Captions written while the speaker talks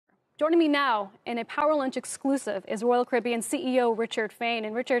Joining me now in a Power Lunch exclusive is Royal Caribbean CEO Richard Fain.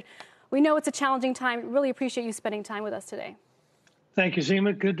 And Richard, we know it's a challenging time. Really appreciate you spending time with us today. Thank you,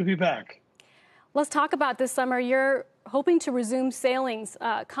 Seema. Good to be back. Let's talk about this summer. You're hoping to resume sailings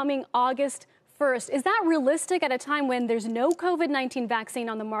coming August 1st. Is that realistic at a time when there's no COVID-19 vaccine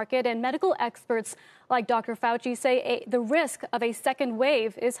on the market and medical experts like Dr. Fauci say the risk of a second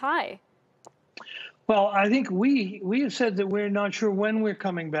wave is high? Well, I think we have said that we're not sure when we're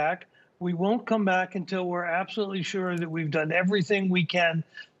coming back. We won't come back until we're absolutely sure that we've done everything we can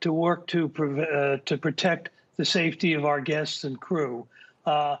to work to protect the safety of our guests and crew.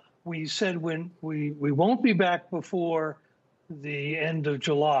 We said when we won't be back before the end of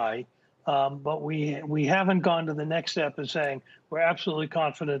July, but we haven't gone to the next step of saying we're absolutely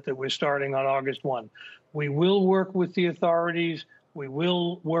confident that we're starting on August 1. We will work with the authorities. We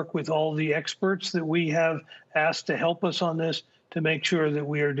will work with all the experts that we have asked to help us on this to make sure that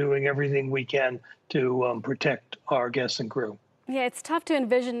we are doing everything we can to protect our guests and crew. Yeah, it's tough to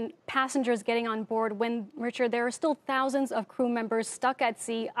envision passengers getting on board when, Richard, there are still thousands of crew members stuck at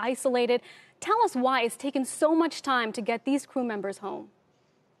sea, isolated. Tell us why it's taken so much time to get these crew members home.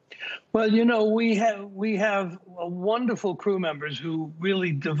 Well, you know, we have wonderful crew members who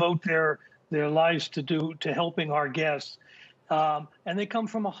really devote their lives to helping our guests. And they come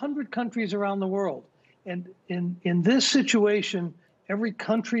from 100 countries around the world. And in this situation, every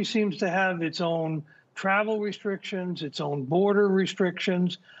country seems to have its own travel restrictions, its own border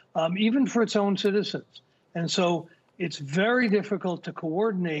restrictions, even for its own citizens. And so it's very difficult to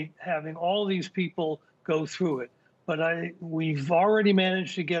coordinate having all these people go through it. But we've already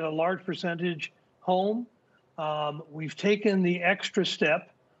managed to get a large percentage home. We've taken the extra step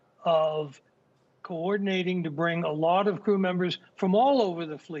of coordinating to bring a lot of crew members from all over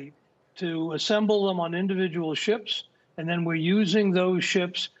the fleet to assemble them on individual ships, and then we're using those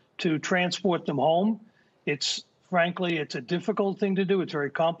ships to transport them home. Frankly, it's a difficult thing to do. It's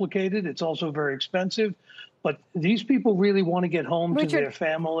very complicated. It's also very expensive. But these people really want to get home Richard, to their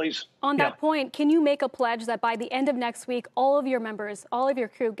families. On that point, can you make a pledge that by the end of next week, all of your members, all of your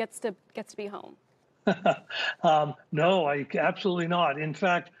crew gets to be home? No, absolutely not. In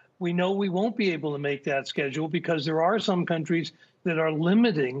fact, we know we won't be able to make that schedule because there are some countries that are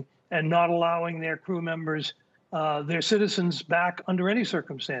limiting and not allowing their crew members, their citizens back under any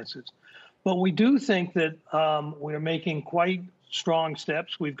circumstances. But we do think that we're making quite strong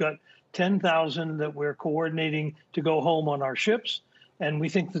steps. We've got 10,000 that we're coordinating to go home on our ships, and we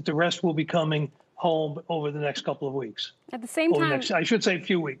think that the rest will be coming home over the next couple of weeks. At the same time, I should say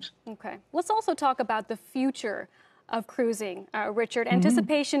few weeks. Okay. Let's also talk about the future of cruising, Richard.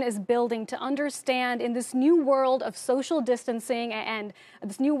 Anticipation is building to understand in this new world of social distancing and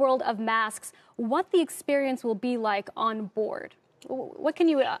this new world of masks, what the experience will be like on board. What can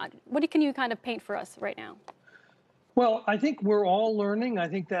you kind of paint for us right now? Well, I think we're all learning. I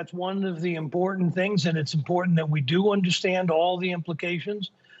think that's one of the important things, and it's important that we do understand all the implications.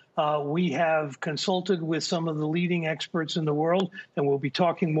 We have consulted with some of the leading experts in the world, and we'll be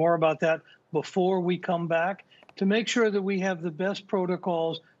talking more about that before we come back, to make sure that we have the best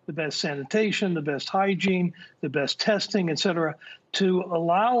protocols, the best sanitation, the best hygiene, the best testing, et cetera, to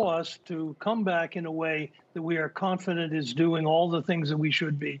allow us to come back in a way that we are confident is doing all the things that we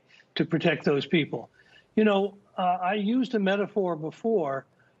should be to protect those people. You know, I used a metaphor before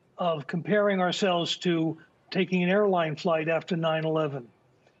of comparing ourselves to taking an airline flight after 9/11.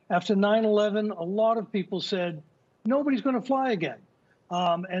 After 9/11, a lot of people said, nobody's going to fly again.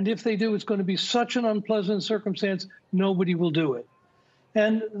 And if they do, it's going to be such an unpleasant circumstance, nobody will do it.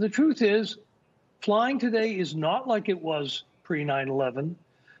 And the truth is, flying today is not like it was pre-9/11,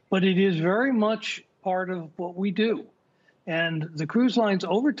 but it is very much part of what we do. And the cruise lines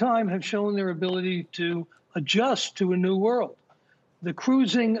over time have shown their ability to adjust to a new world. The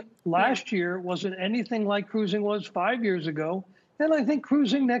cruising last year wasn't anything like cruising was 5 years ago. And I think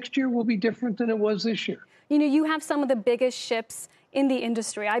cruising next year will be different than it was this year. You know, you have some of the biggest ships in the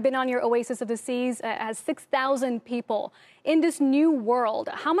industry. I've been on your Oasis of the Seas, has 6,000 people. In this new world,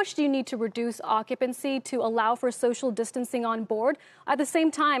 how much do you need to reduce occupancy to allow for social distancing on board, at the same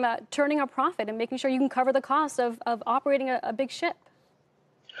time turning a profit and making sure you can cover the cost of operating a big ship?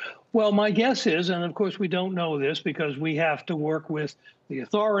 Well, my guess is, and of course we don't know this because we have to work with the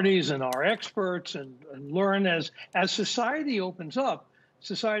authorities and our experts and learn as society opens up,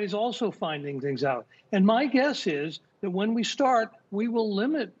 society is also finding things out. And my guess is that when we start, we will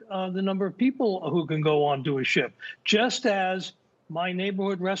limit the number of people who can go onto a ship, just as my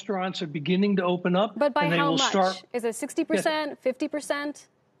neighborhood restaurants are beginning to open up. But by and they how will much? Start, is it 60%, 50%?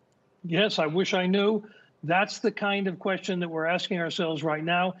 Yes, I wish I knew. That's the kind of question that we're asking ourselves right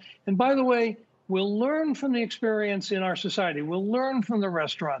now. And by the way, we'll learn from the experience in our society. We'll learn from the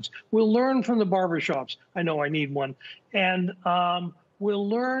restaurants. We'll learn from the barbershops. I know I need one. And we'll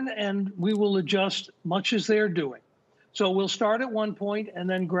learn and we will adjust much as they're doing. So we'll start at one point and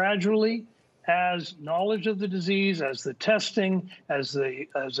then gradually, as knowledge of the disease, as the testing, as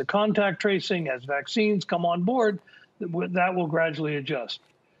the contact tracing, as vaccines come on board, that will gradually adjust.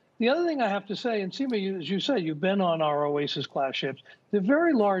 The other thing I have to say, and Seema, as you say, you've been on our Oasis class ships. They're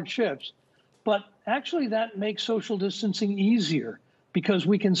very large ships, but actually that makes social distancing easier because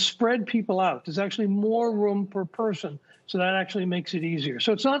we can spread people out. There's actually more room per person, so that actually makes it easier.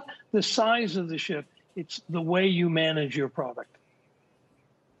 So it's not the size of the ship, it's the way you manage your product.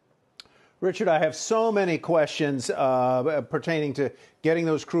 Richard, I have so many questions pertaining to getting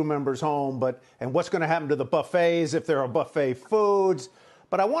those crew members home, and what's going to happen to the buffets if there are buffet foods.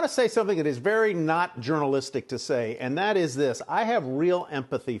 But I want to say something that is very not journalistic to say, and that is this. I have real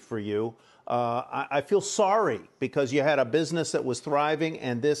empathy for you. I feel sorry because you had a business that was thriving,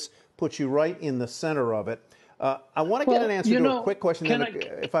 and this puts you right in the center of it. I want to get an answer to a quick question,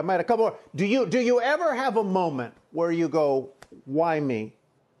 if I might. A couple more. Do you ever have a moment where you go, why me?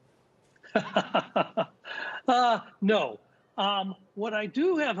 No. What I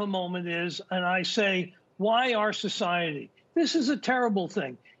do have a moment is, and I say, why our society? This is a terrible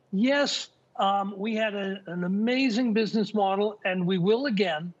thing. Yes, we had an amazing business model, and we will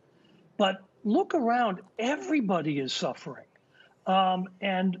again. But look around. Everybody is suffering.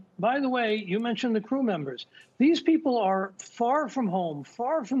 And by the way, you mentioned the crew members. These people are far from home,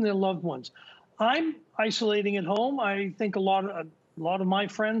 far from their loved ones. I'm isolating at home. I think a lot of my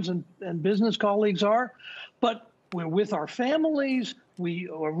friends and business colleagues are. But we're with our families. We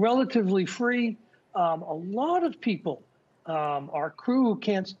are relatively free. A lot of people, our crew who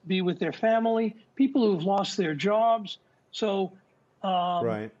can't be with their family, people who've lost their jobs. So,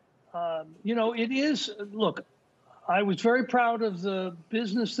 right. It is, look, I was very proud of the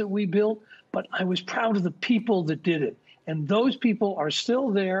business that we built, but I was proud of the people that did it. And those people are still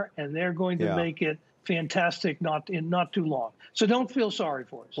there, and they're going to make it fantastic not too long. So don't feel sorry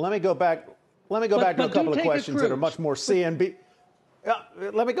for us. Let me go back to a couple of questions that are much more CNBC.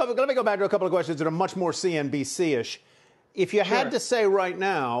 Let me go back to a couple of questions that are much more CNBC-ish. If you had to say right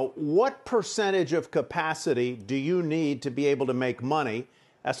now, what percentage of capacity do you need to be able to make money?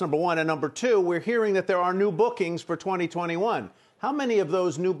 That's number one. And number two, we're hearing that there are new bookings for 2021. How many of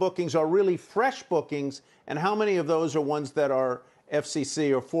those new bookings are really fresh bookings, and how many of those are ones that are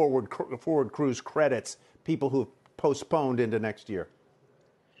FCC or forward cruise credits, people who've postponed into next year?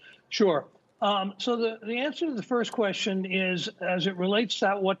 Sure. So the answer to the first question is, as it relates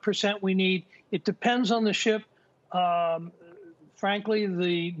to what percent we need, it depends on the ship. Frankly,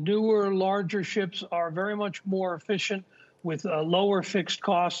 the newer, larger ships are very much more efficient with lower fixed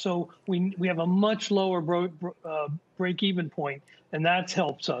costs. So we have a much lower break-even point, and that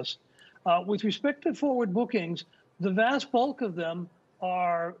helps us. With respect to forward bookings, the vast bulk of them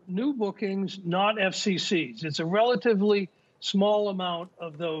are new bookings, not FCCs. It's a relatively small amount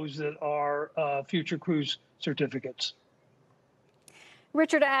of those that are future cruise certificates.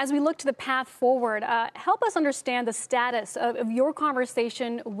 Richard, as we look to the path forward, help us understand the status of your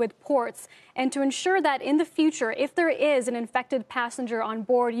conversation with ports, and to ensure that in the future, if there is an infected passenger on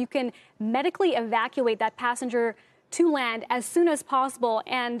board, you can medically evacuate that passenger to land as soon as possible.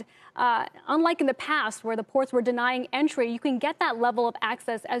 And unlike in the past where the ports were denying entry, you can get that level of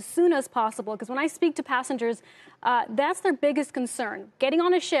access as soon as possible. Because when I speak to passengers, that's their biggest concern, getting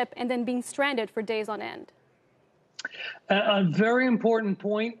on a ship and then being stranded for days on end. A very important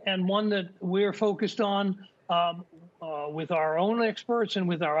point, and one that we're focused on with our own experts and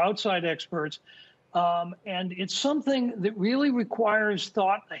with our outside experts. And it's something that really requires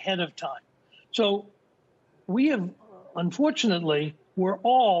thought ahead of time. So we have, unfortunately, we're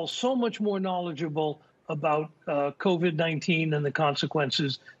all so much more knowledgeable about COVID-19 and the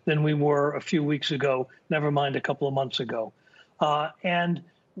consequences than we were a few weeks ago, never mind a couple of months ago. And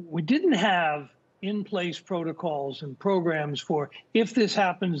we didn't have in-place protocols and programs for, if this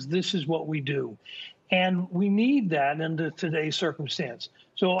happens, this is what we do. And we need that under today's circumstance.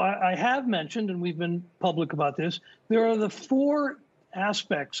 So I have mentioned, and we've been public about this, there are the four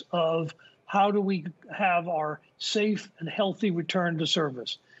aspects of how do we have our safe and healthy return to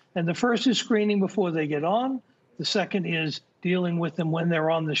service. And the first is screening before they get on. The second is dealing with them when they're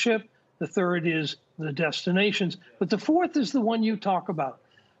on the ship. The third is the destinations. But the fourth is the one you talk about.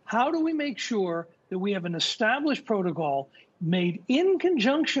 How do we make sure that we have an established protocol made in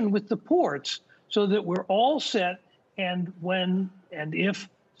conjunction with the ports so that we're all set, and when and if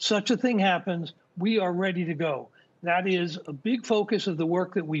such a thing happens, we are ready to go. That is a big focus of the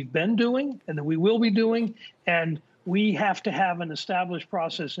work that we've been doing and that we will be doing. And we have to have an established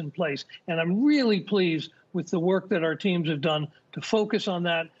process in place. And I'm really pleased with the work that our teams have done to focus on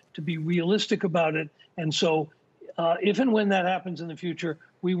that, to be realistic about it. And so if and when that happens in the future,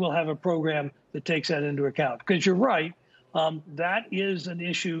 we will have a program that takes that into account. Because you're right, that is an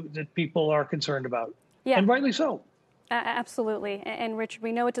issue that people are concerned about. Yeah. And rightly so. Absolutely. And Richard,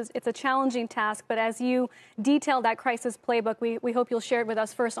 we know it's a challenging task, but as you detail that crisis playbook, we hope you'll share it with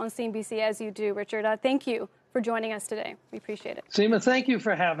us first on CNBC as you do. Richard, thank you for joining us today. We appreciate it. Seema, thank you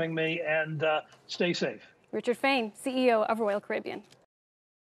for having me, and stay safe. Richard Fain, CEO of Royal Caribbean.